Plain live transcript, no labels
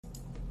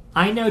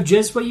I know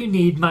just what you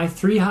need, my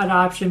 3 hot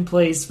option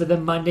plays for the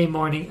Monday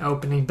morning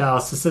opening bell.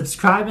 So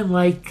subscribe and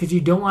like because you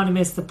don't want to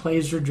miss the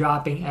plays we're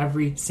dropping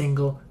every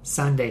single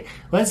Sunday.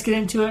 Let's get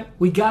into it.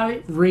 We got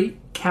to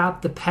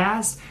recap the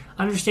past,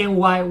 understand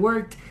why it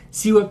worked,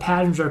 see what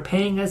patterns are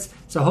paying us,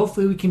 so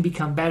hopefully we can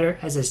become better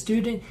as a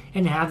student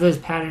and have those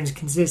patterns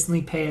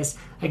consistently pay us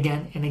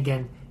again and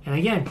again and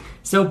again.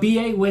 So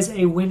BA was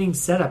a winning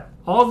setup.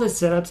 All the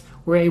setups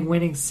were a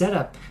winning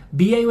setup.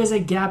 BA was a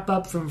gap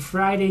up from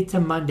Friday to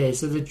Monday,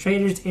 so the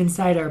traders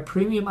inside our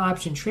premium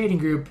option trading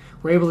group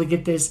were able to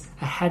get this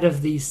ahead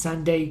of the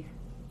Sunday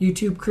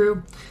YouTube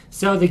crew.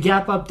 So the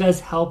gap up does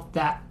help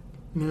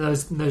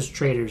those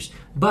traders.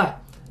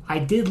 But I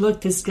did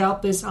look to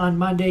scalp this on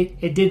Monday.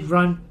 It did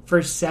run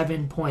for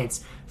 7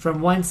 points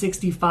from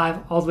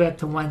 165 all the way up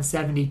to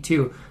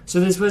 172. So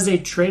this was a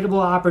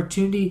tradable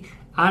opportunity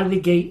out of the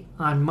gate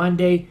on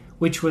Monday,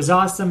 which was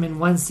awesome, and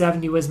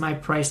 170 was my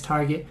price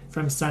target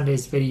from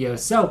Sunday's video.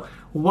 So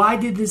why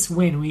did this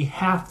win? We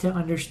have to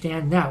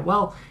understand that.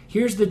 Well,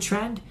 here's the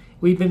trend.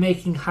 We've been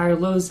making higher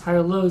lows,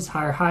 higher lows,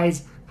 higher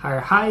highs, higher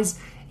highs.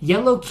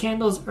 Yellow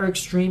candles are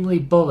extremely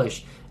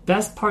bullish.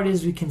 Best part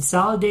is we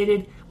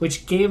consolidated,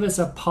 which gave us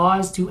a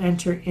pause to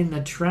enter in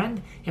the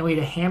trend, and we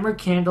had a hammer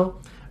candle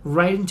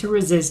right into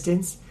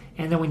resistance.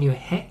 And then when you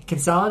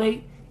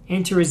consolidate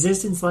into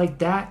resistance like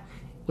that,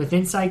 with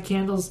inside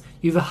candles,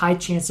 you have a high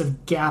chance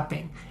of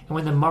gapping. And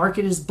when the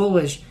market is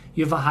bullish,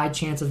 you have a high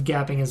chance of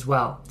gapping as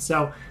well.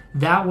 So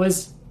that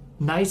was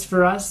nice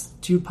for us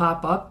to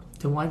pop up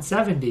to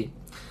 170.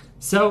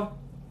 So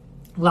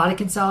a lot of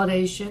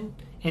consolidation.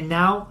 And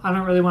now I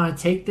don't really want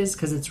to take this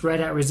because it's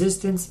right at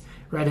resistance,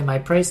 right at my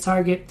price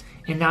target.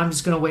 And now I'm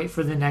just going to wait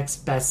for the next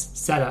best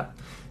setup.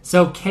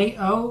 So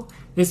KO,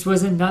 this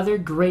was another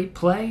great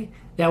play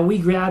that we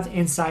grabbed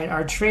inside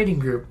our trading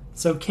group.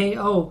 So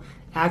KO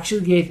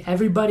actually gave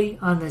everybody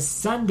on the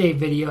Sunday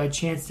video a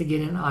chance to get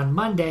in on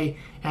Monday,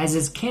 as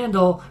his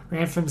candle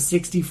ran from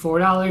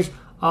 $64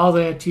 all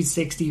the way up to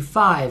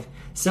 $65.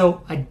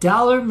 So a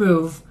dollar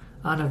move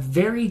on a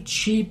very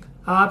cheap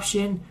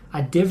option,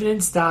 a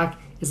dividend stock,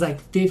 is like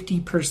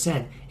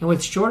 50%. And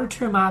with shorter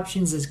term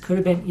options, this could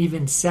have been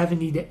even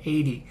 70 to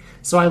 80.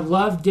 So I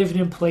love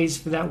dividend plays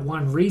for that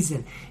one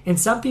reason. And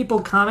some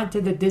people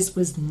commented that this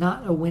was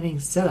not a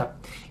winning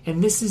setup.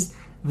 And this is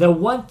the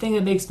one thing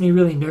that makes me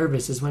really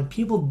nervous, is when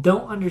people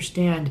don't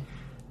understand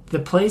the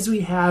plays we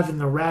have and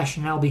the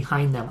rationale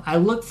behind them. I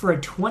look for a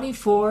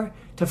 24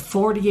 to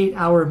 48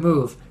 hour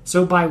move.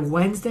 So by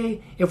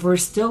Wednesday, if we're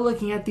still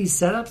looking at these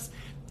setups,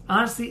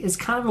 honestly, it's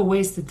kind of a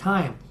waste of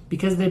time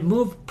because the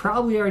move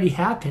probably already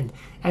happened,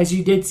 as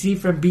you did see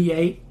from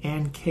BA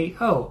and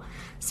KO.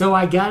 So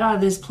I got out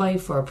of this play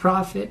for a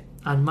profit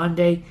on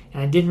Monday,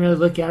 and I didn't really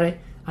look at it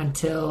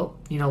until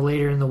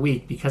later in the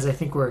week, because I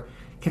think we're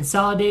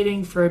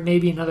consolidating for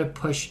maybe another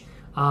push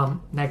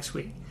next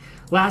week.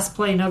 Last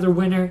play, another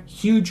winner,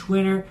 huge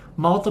winner,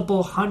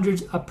 multiple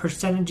hundreds of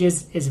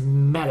percentages, is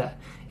Meta.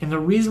 And the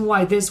reason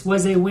why this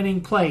was a winning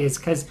play is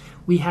because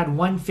we had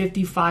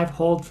 155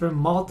 hold for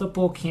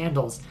multiple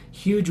candles.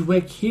 Huge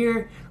wick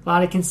here, a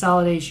lot of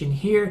consolidation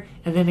here,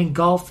 and then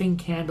engulfing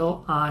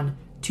candle on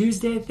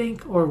Tuesday, I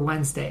think, or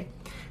Wednesday.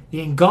 The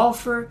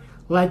engulfer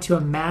led to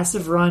a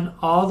massive run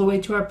all the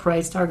way to our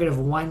price target of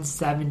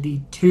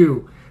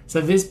 172. So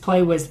this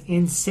play was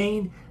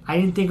insane. I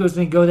didn't think it was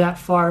going to go that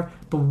far,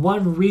 but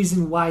one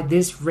reason why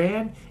this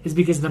ran is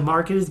because the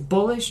market is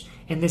bullish,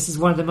 and this is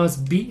one of the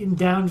most beaten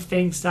down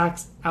FANG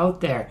stocks out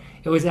there.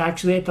 It was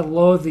actually at the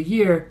low of the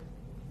year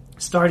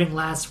starting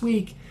last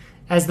week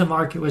as the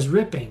market was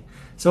ripping.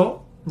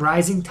 So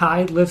rising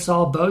tide lifts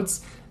all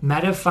boats.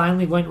 Meta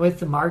finally went with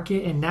the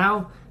market, and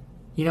now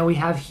we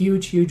have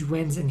huge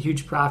wins and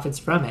huge profits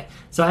from it.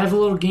 So I have a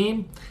little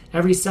game.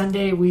 Every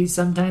Sunday, we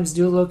sometimes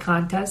do a little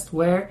contest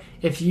where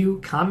if you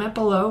comment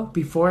below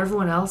before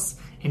everyone else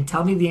and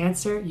tell me the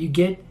answer you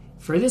get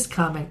for this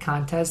comment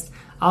contest,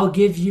 I'll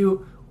give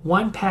you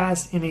one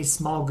pass in a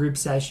small group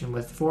session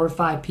with 4 or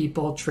 5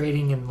 people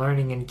trading and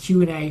learning and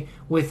Q&A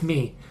with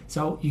me.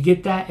 So you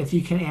get that if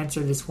you can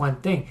answer this one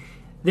thing.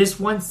 This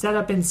one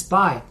setup in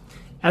SPY,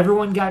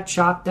 everyone got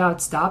stopped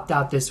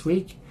out this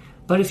week.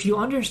 But if you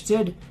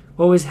understood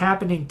what was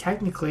happening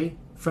technically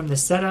from the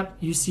setup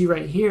you see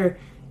right here,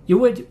 you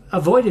would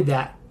avoided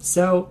that.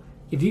 So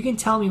if you can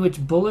tell me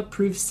which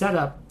bulletproof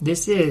setup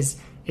this is,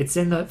 it's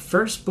in the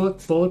first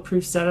book,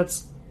 Bulletproof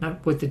Setups,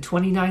 with the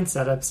 29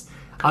 setups.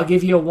 I'll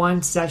give you a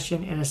 1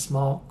 session in a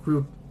small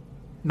group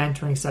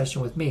mentoring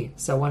session with me.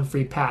 So 1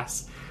 free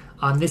pass.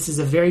 This is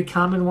a very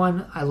common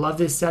one. I love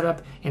this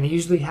setup, and it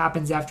usually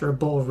happens after a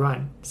bull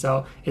run.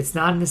 So it's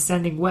not an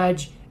ascending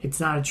wedge. It's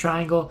not a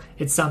triangle.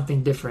 It's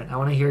something different. I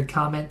want to hear a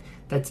comment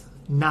that's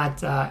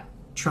not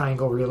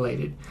triangle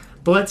related.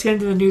 But let's get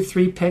into the new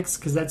 3 picks,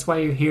 because that's why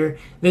you're here.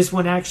 This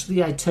one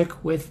actually I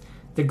took with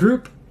the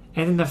group,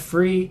 and in the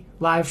free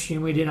live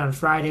stream we did on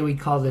Friday, we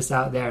called this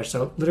out there.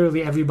 So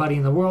literally everybody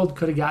in the world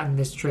could have gotten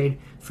this trade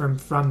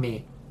from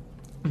me.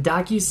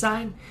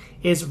 DocuSign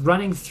is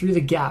running through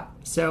the gap.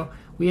 So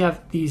we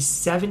have the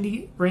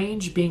 70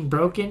 range being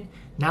broken.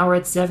 Now we're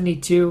at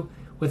 72.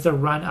 with a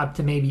run up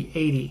to maybe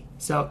 80.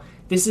 So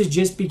this is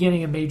just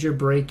beginning a major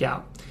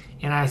breakout.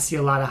 And I see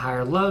a lot of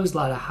higher lows, a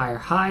lot of higher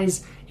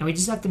highs, and we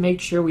just have to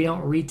make sure we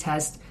don't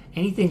retest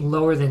anything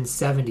lower than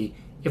 70.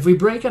 If we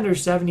break under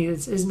 70,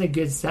 this isn't a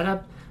good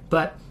setup,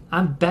 but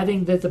I'm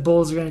betting that the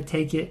bulls are going to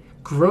take it.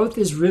 Growth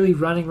is really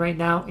running right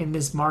now in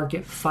this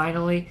market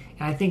finally,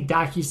 and I think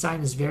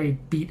DocuSign is very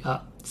beat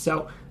up.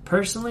 So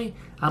personally,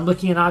 I'm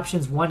looking at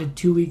options 1 to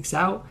 2 weeks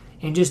out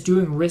and just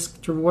doing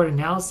risk to reward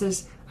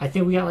analysis. I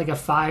think we got like a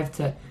 5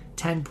 to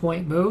 10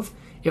 point move.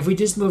 If we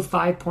just move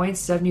 5 points,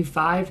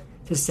 75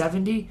 to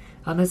 70,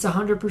 that's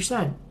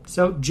 100%.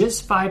 So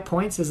just 5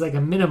 points is like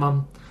a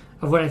minimum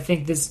of what I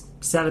think this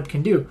setup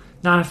can do.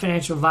 Not a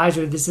financial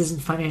advisor, this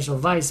isn't financial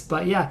advice,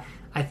 but yeah,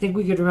 I think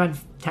we could run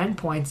 10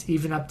 points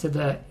even up to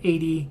the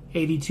 80,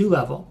 82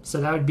 level.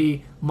 So that would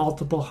be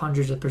multiple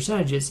hundreds of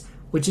percentages,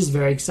 which is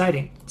very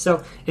exciting.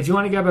 So if you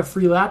want to grab a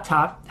free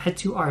laptop, head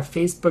to our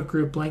Facebook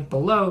group link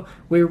below.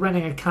 We're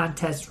running a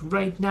contest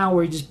right now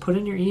where you just put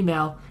in your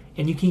email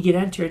and you can get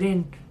entered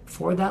in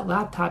for that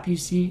laptop you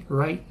see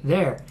right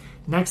there.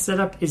 Next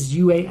setup is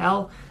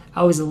UAL.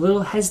 I was a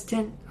little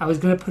hesitant. I was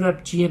going to put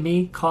up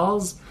GME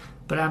calls,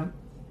 but I'm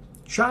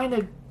trying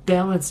to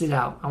balance it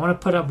out. I want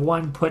to put up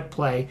one put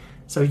play,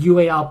 so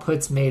UAL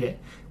puts made it.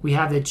 We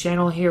have the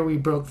channel here. We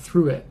broke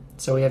through it.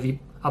 So we have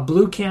a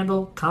blue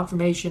candle,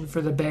 confirmation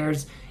for the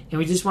bears, and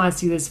we just want to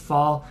see this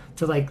fall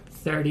to like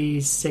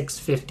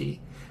 36.50.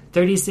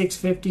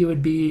 36.50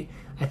 would be,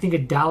 I think, a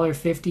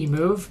 $1.50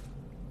 move.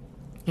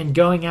 And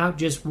going out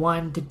just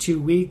 1 to 2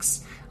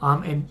 weeks,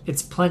 and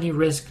it's plenty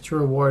risk to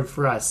reward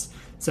for us.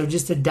 So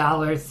just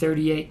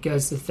 $1.38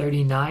 goes to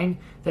 39.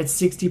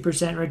 That's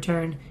 60%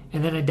 return,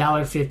 and then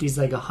 $1.50 is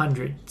like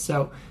 100.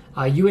 So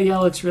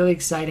UAL looks really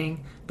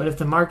exciting, but if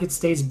the market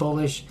stays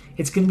bullish,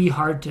 it's going to be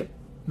hard to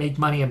make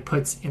money on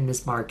puts in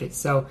this market.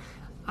 So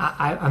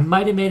I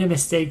might have made a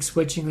mistake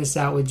switching this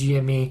out with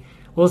GME.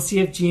 We'll see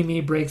if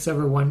GME breaks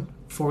over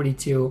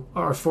 142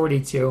 or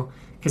 42,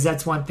 because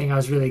that's one thing I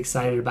was really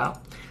excited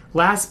about.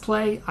 Last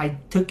play, I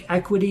took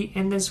equity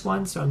in this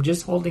one, so I'm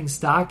just holding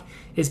stock,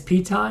 is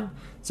Piton.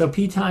 So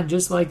Piton,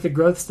 just like the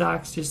growth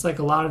stocks, just like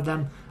a lot of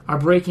them, are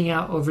breaking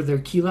out over their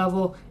key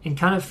level and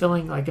kind of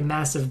filling like a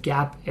massive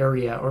gap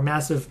area or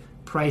massive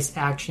price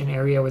action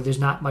area where there's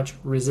not much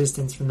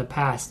resistance from the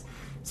past.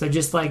 So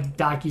just like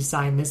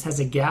DocuSign, this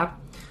has a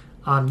gap.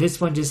 This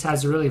one just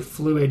has a really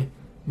fluid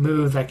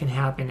move that can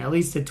happen, at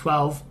least to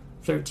 12,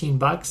 13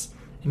 bucks,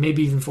 and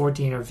maybe even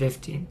 14 or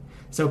 15.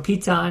 So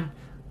Piton,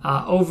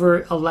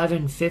 over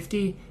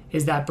 11.50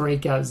 is that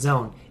breakout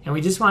zone. And we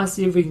just want to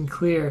see if we can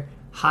clear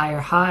higher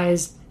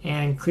highs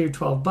and clear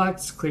 12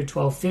 bucks, clear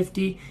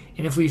 12.50.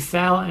 And if we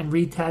fail and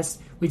retest,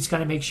 we just got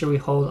to make sure we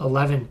hold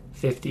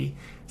 11.50.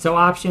 So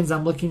options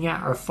I'm looking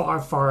at are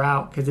far, far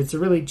out because it's a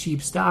really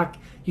cheap stock.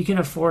 You can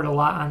afford a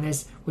lot on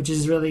this, which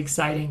is really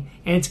exciting.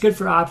 And it's good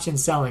for option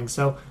selling.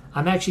 So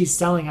I'm actually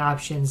selling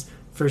options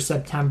for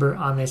September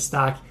on this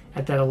stock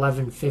at that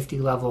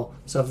 11.50 level.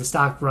 So if the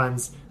stock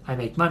runs, I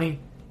make money.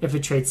 If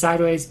it trades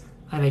sideways,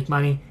 I make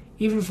money.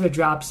 Even if it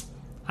drops,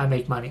 I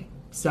make money.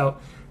 So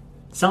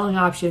selling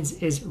options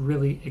is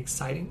really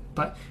exciting.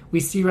 But we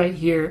see right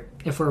here,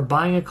 if we're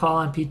buying a call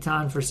on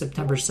Piton for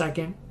September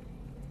 2nd,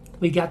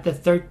 we got the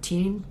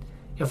 13.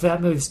 If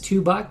that moves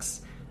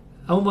 $2,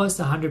 almost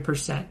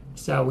 100%.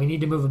 So we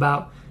need to move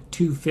about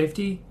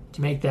 250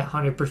 to make that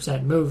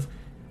 100% move,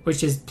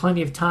 which is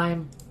plenty of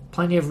time,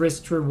 plenty of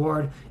risk to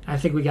reward. And I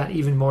think we got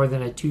even more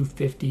than a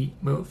 250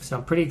 move. So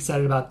I'm pretty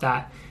excited about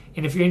that.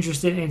 And if you're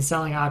interested in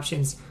selling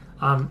options,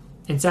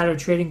 inside our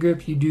trading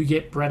group, you do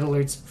get bread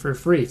alerts for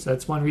free. So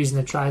that's one reason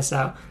to try us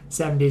out,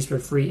 7 days for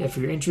free if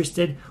you're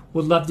interested.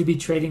 Would love to be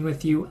trading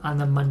with you on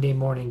the Monday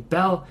morning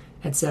bell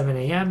at 7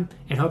 a.m.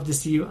 and hope to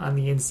see you on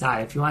the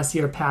inside. If you want to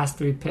see our past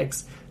 3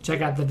 picks,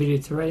 check out the video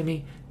to the right of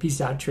me. Peace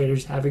out,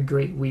 traders. Have a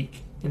great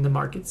week in the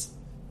markets.